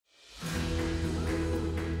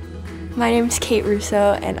My name is Kate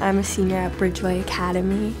Russo, and I'm a senior at Bridgeway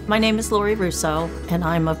Academy. My name is Russo, and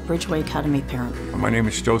I'm a Bridgeway Academy parent. My name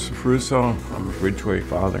is Joseph Russo. I'm a Bridgeway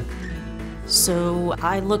father. So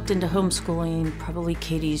I looked into homeschooling probably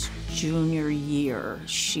Katie's junior year.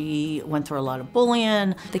 She went through a lot of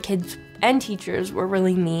bullying. The kids and teachers were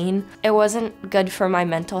really mean. It wasn't good for my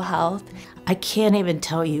mental health. I can't even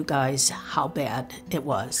tell you guys how bad it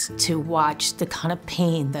was to watch the kind of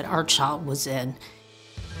pain that our child was in.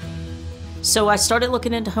 So I started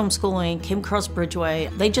looking into homeschooling, came across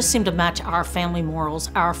Bridgeway. They just seemed to match our family morals,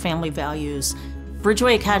 our family values.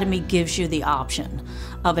 Bridgeway Academy gives you the option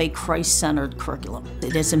of a Christ-centered curriculum.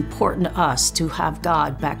 It is important to us to have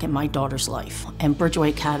God back in my daughter's life, and Bridgeway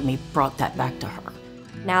Academy brought that back to her.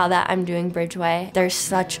 Now that I'm doing Bridgeway, there's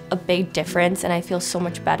such a big difference, and I feel so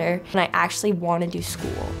much better, and I actually want to do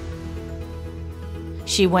school.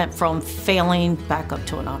 She went from failing back up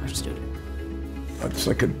to an honor student. It's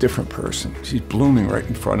like a different person. She's blooming right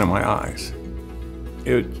in front of my eyes.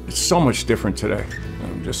 It's so much different today.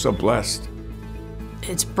 I'm just so blessed.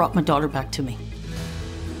 It's brought my daughter back to me.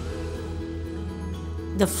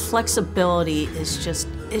 The flexibility is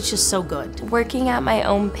just so good. Working at my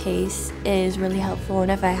own pace is really helpful,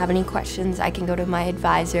 and if I have any questions, I can go to my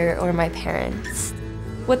advisor or my parents.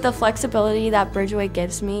 With the flexibility that Bridgeway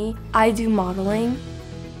gives me, I do modeling.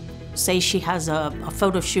 Say she has a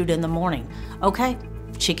photo shoot in the morning. Okay,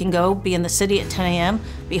 she can go be in the city at 10 a.m.,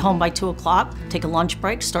 be home by 2 o'clock, take a lunch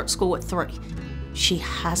break, start school at 3. She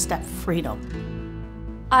has that freedom.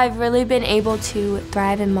 I've really been able to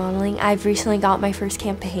thrive in modeling. I've recently got my first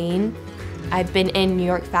campaign. I've been in New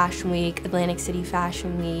York Fashion Week, Atlantic City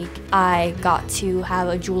Fashion Week. I got to have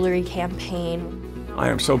a jewelry campaign. I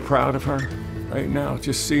am so proud of her right now,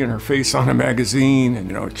 just seeing her face on a magazine,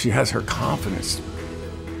 and she has her confidence.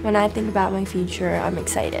 When I think about my future, I'm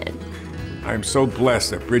excited. I am so blessed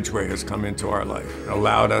that Bridgeway has come into our life and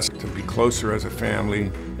allowed us to be closer as a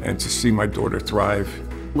family and to see my daughter thrive.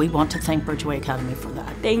 We want to thank Bridgeway Academy for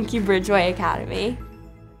that. Thank you, Bridgeway Academy.